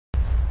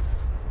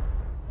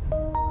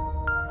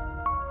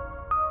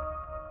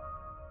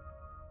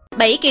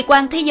7 kỳ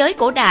quan thế giới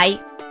cổ đại,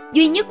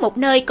 duy nhất một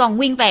nơi còn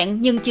nguyên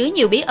vẹn nhưng chứa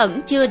nhiều bí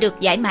ẩn chưa được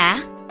giải mã.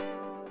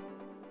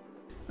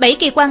 7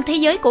 kỳ quan thế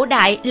giới cổ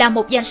đại là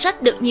một danh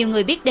sách được nhiều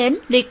người biết đến,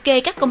 liệt kê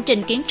các công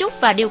trình kiến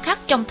trúc và điêu khắc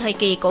trong thời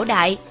kỳ cổ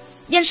đại.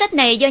 Danh sách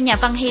này do nhà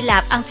văn Hy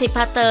Lạp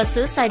Antipater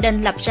xứ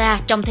Sidon lập ra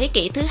trong thế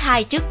kỷ thứ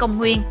 2 trước công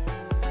nguyên.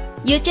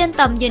 Dựa trên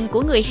tầm nhìn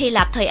của người Hy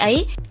Lạp thời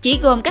ấy, chỉ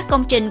gồm các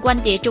công trình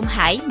quanh Địa Trung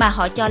Hải mà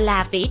họ cho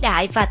là vĩ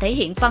đại và thể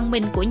hiện văn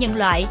minh của nhân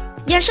loại.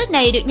 Danh sách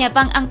này được nhà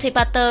văn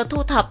Antipater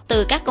thu thập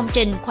từ các công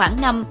trình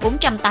khoảng năm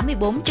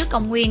 484 trước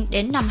công nguyên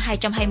đến năm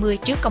 220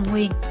 trước công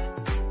nguyên.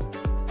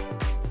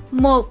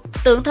 1.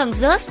 Tượng thần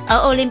Zeus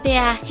ở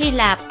Olympia, Hy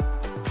Lạp.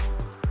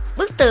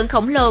 Bức tượng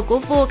khổng lồ của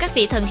vua các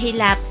vị thần Hy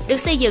Lạp được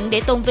xây dựng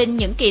để tôn vinh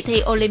những kỳ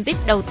thi Olympic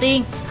đầu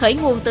tiên, khởi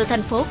nguồn từ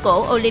thành phố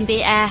cổ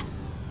Olympia.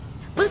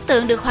 Bức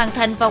tượng được hoàn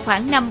thành vào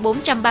khoảng năm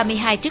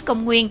 432 trước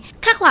công nguyên,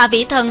 khắc họa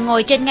vị thần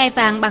ngồi trên ngai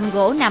vàng bằng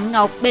gỗ nạm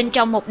ngọc bên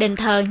trong một đền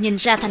thờ nhìn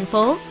ra thành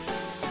phố.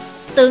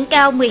 Tượng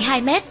cao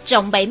 12 m,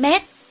 rộng 7 m,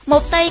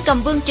 một tay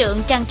cầm vương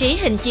trượng trang trí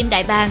hình chim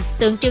đại bàng,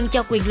 tượng trưng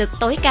cho quyền lực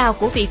tối cao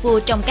của vị vua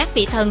trong các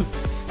vị thần.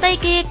 Tay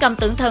kia cầm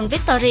tượng thần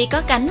Victory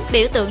có cánh,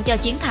 biểu tượng cho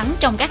chiến thắng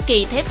trong các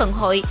kỳ thế vận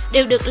hội,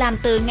 đều được làm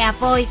từ ngà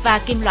voi và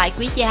kim loại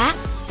quý giá.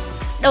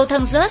 Đầu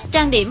thần Zeus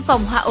trang điểm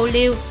vòng hoa ô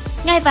liu,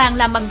 ngai vàng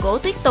làm bằng gỗ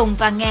tuyết tùng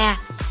và ngà.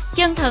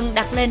 Chân thần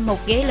đặt lên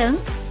một ghế lớn.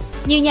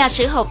 Nhiều nhà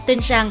sử học tin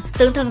rằng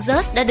tượng thần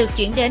Zeus đã được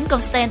chuyển đến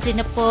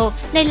Constantinople,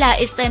 nay là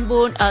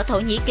Istanbul ở Thổ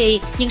Nhĩ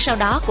Kỳ, nhưng sau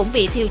đó cũng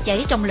bị thiêu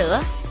cháy trong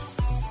lửa.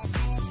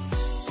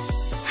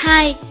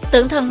 2.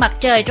 Tượng thần mặt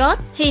trời Rhodes,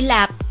 Hy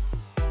Lạp.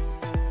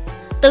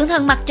 Tượng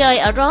thần mặt trời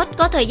ở Rhodes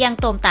có thời gian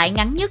tồn tại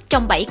ngắn nhất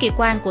trong 7 kỳ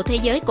quan của thế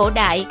giới cổ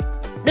đại.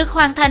 Được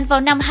hoàn thành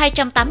vào năm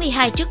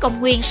 282 trước công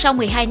nguyên sau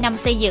 12 năm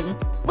xây dựng.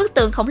 Bức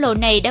tượng khổng lồ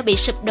này đã bị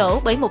sụp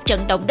đổ bởi một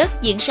trận động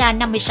đất diễn ra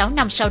 56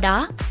 năm sau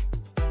đó.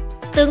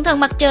 Tượng thần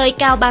mặt trời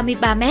cao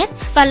 33 m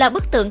và là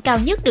bức tượng cao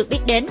nhất được biết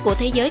đến của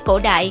thế giới cổ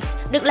đại,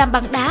 được làm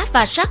bằng đá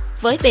và sắt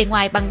với bề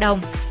ngoài bằng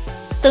đồng.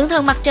 Tượng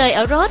thần mặt trời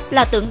ở Rhodes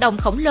là tượng đồng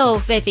khổng lồ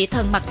về vị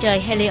thần mặt trời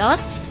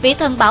Helios, vị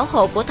thần bảo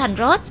hộ của thành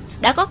Rhodes,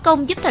 đã có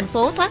công giúp thành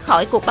phố thoát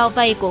khỏi cuộc bao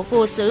vây của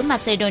vua xứ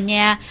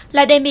Macedonia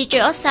là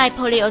Demetrios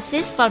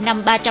Poliorcetes vào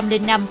năm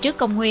 305 trước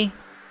công nguyên.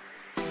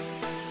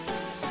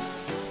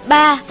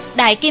 3.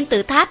 Đại kim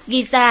tự tháp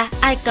Giza,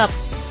 Ai Cập.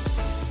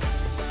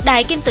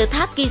 Đại kim tự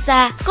tháp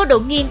Giza có độ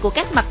nghiêng của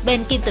các mặt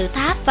bên kim tự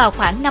tháp vào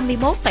khoảng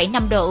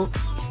 51,5 độ.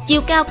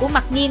 Chiều cao của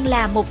mặt nghiêng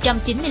là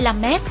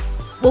 195 m.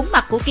 Bốn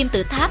mặt của kim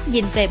tự tháp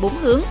nhìn về bốn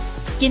hướng: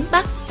 chính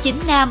Bắc, chính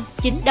Nam,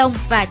 chính Đông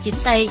và chính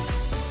Tây.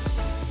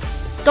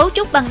 Cấu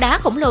trúc bằng đá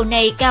khổng lồ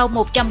này cao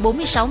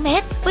 146 m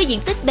với diện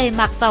tích bề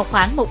mặt vào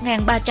khoảng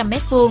 1.300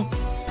 m².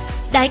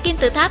 Đại kim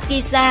tự tháp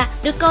Giza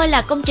được coi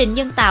là công trình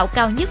nhân tạo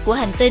cao nhất của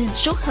hành tinh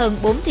suốt hơn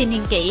 4 thiên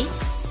niên kỷ.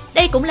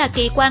 Đây cũng là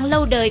kỳ quan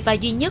lâu đời và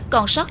duy nhất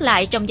còn sót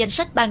lại trong danh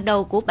sách ban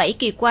đầu của 7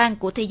 kỳ quan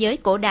của thế giới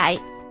cổ đại.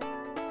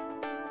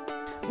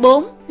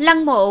 4.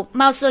 Lăng mộ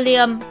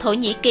Mausoleum, Thổ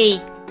Nhĩ Kỳ.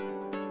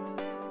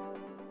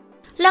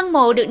 Lăng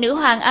mộ được nữ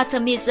hoàng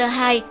Artemisia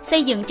II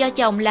xây dựng cho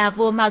chồng là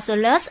vua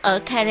Mausolus ở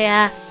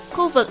Caria,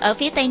 khu vực ở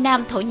phía tây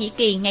nam Thổ Nhĩ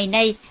Kỳ ngày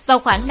nay, vào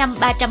khoảng năm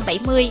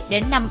 370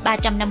 đến năm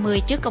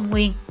 350 trước công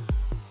nguyên.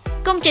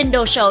 Công trình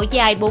đồ sộ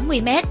dài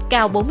 40 m,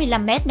 cao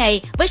 45 m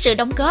này với sự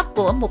đóng góp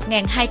của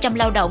 1.200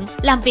 lao động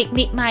làm việc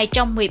miệt mài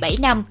trong 17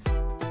 năm.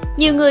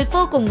 Nhiều người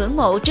vô cùng ngưỡng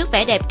mộ trước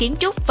vẻ đẹp kiến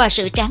trúc và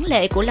sự tráng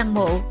lệ của lăng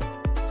mộ.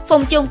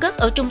 Phòng chôn cất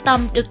ở trung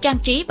tâm được trang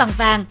trí bằng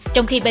vàng,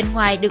 trong khi bên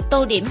ngoài được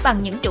tô điểm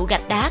bằng những trụ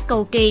gạch đá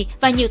cầu kỳ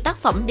và nhiều tác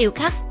phẩm điêu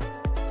khắc.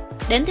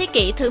 Đến thế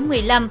kỷ thứ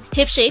 15,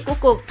 hiệp sĩ của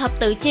cuộc thập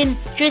tự chinh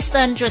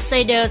Tristan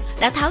Crusaders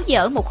đã tháo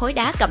dỡ một khối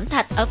đá cẩm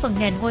thạch ở phần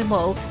nền ngôi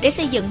mộ để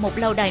xây dựng một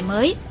lâu đài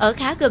mới ở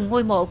khá gần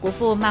ngôi mộ của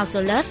vua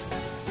Mausolus.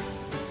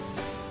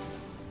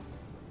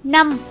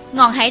 5.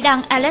 Ngọn hải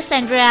đăng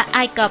Alexandria,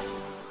 Ai Cập.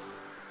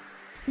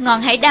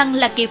 Ngọn hải đăng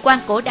là kỳ quan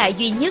cổ đại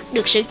duy nhất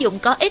được sử dụng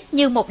có ích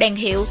như một đèn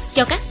hiệu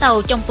cho các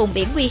tàu trong vùng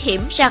biển nguy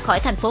hiểm ra khỏi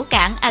thành phố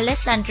cảng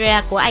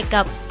Alexandria của Ai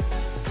Cập.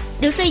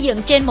 Được xây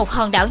dựng trên một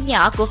hòn đảo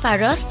nhỏ của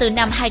Pharos từ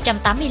năm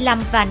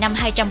 285 và năm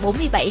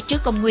 247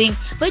 trước công nguyên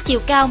với chiều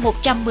cao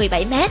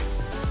 117 m.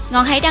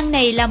 Ngọn hải đăng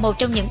này là một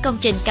trong những công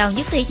trình cao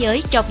nhất thế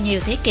giới trong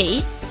nhiều thế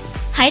kỷ.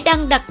 Hải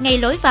đăng đặt ngay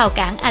lối vào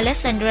cảng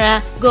Alexandria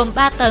gồm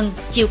 3 tầng,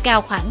 chiều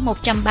cao khoảng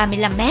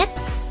 135 m.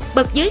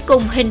 Bậc dưới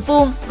cùng hình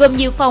vuông gồm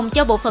nhiều phòng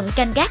cho bộ phận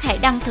canh gác hải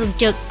đăng thường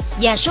trực,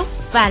 gia súc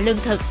và lương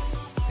thực.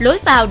 Lối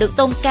vào được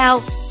tôn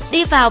cao,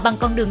 đi vào bằng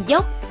con đường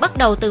dốc bắt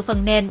đầu từ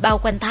phần nền bao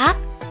quanh tháp.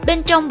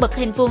 Bên trong bậc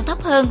hình vuông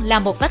thấp hơn là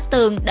một vách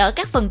tường đỡ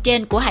các phần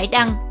trên của hải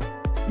đăng.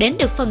 Đến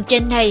được phần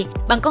trên này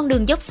bằng con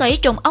đường dốc xoáy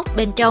trong ốc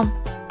bên trong.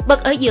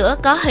 Bậc ở giữa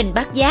có hình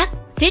bát giác,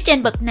 phía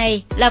trên bậc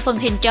này là phần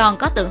hình tròn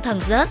có tượng thần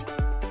Zeus.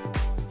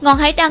 Ngọn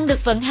hải đăng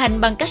được vận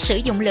hành bằng cách sử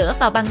dụng lửa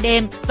vào ban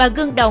đêm và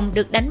gương đồng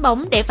được đánh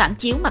bóng để phản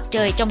chiếu mặt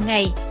trời trong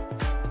ngày.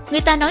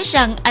 Người ta nói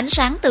rằng ánh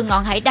sáng từ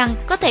ngọn hải đăng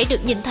có thể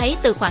được nhìn thấy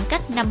từ khoảng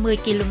cách 50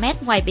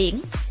 km ngoài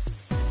biển.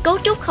 Cấu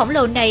trúc khổng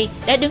lồ này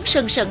đã đứng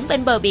sừng sững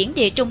bên bờ biển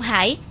Địa Trung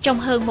Hải trong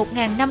hơn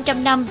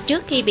 1.500 năm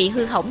trước khi bị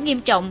hư hỏng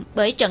nghiêm trọng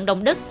bởi trận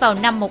động đất vào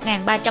năm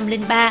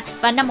 1303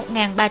 và năm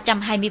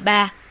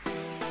 1323.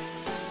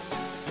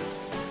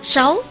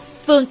 6.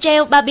 Vườn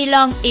treo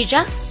Babylon,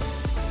 Iraq.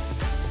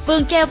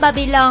 Vườn treo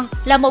Babylon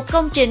là một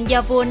công trình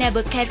do vua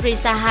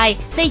Nebuchadnezzar II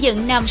xây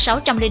dựng năm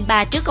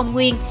 603 trước công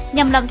nguyên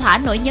nhằm làm thỏa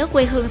nỗi nhớ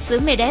quê hương xứ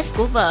Medes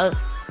của vợ.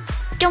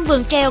 Trong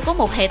vườn treo có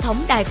một hệ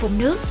thống đài phun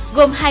nước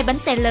gồm 2 bánh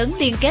xe lớn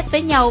liên kết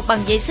với nhau bằng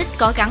dây xích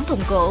có gắn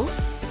thùng gỗ.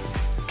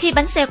 Khi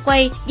bánh xe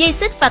quay, dây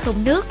xích và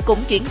thùng nước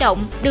cũng chuyển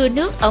động, đưa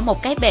nước ở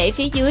một cái bể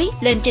phía dưới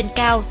lên trên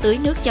cao tưới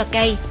nước cho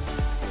cây.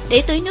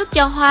 Để tưới nước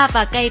cho hoa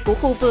và cây của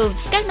khu vườn,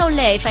 các nô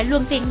lệ phải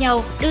luân phiên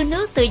nhau đưa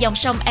nước từ dòng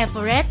sông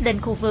Euphrates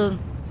lên khu vườn.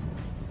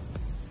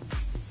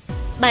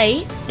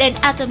 7. Đền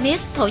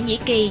Artemis, Thổ Nhĩ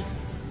Kỳ.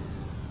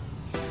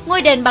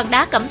 Ngôi đền bằng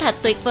đá cẩm thạch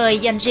tuyệt vời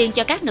dành riêng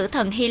cho các nữ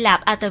thần Hy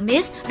Lạp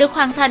Artemis được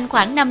hoàn thành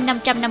khoảng năm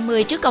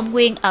 550 trước công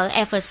nguyên ở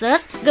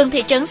Ephesus, gần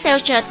thị trấn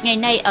Seleucus ngày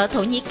nay ở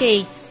Thổ Nhĩ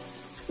Kỳ.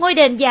 Ngôi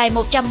đền dài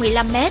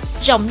 115m,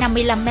 rộng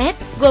 55m,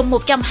 gồm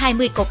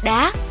 120 cột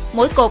đá.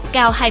 Mỗi cột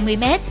cao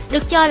 20m,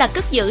 được cho là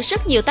cất giữ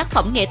rất nhiều tác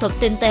phẩm nghệ thuật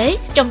tinh tế,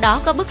 trong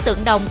đó có bức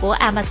tượng đồng của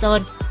Amazon.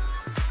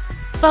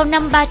 Vào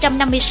năm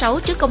 356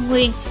 trước công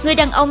nguyên, người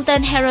đàn ông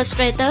tên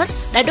Herostratus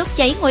đã đốt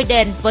cháy ngôi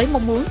đền với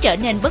mong muốn trở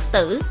nên bất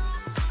tử.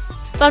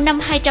 Vào năm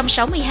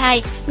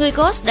 262, người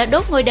Goth đã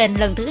đốt ngôi đền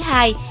lần thứ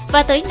hai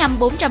và tới năm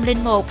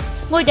 401,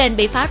 ngôi đền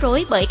bị phá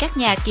rối bởi các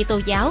nhà Kitô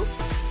giáo.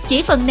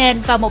 Chỉ phần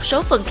nền và một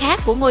số phần khác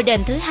của ngôi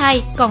đền thứ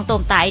hai còn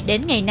tồn tại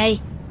đến ngày nay.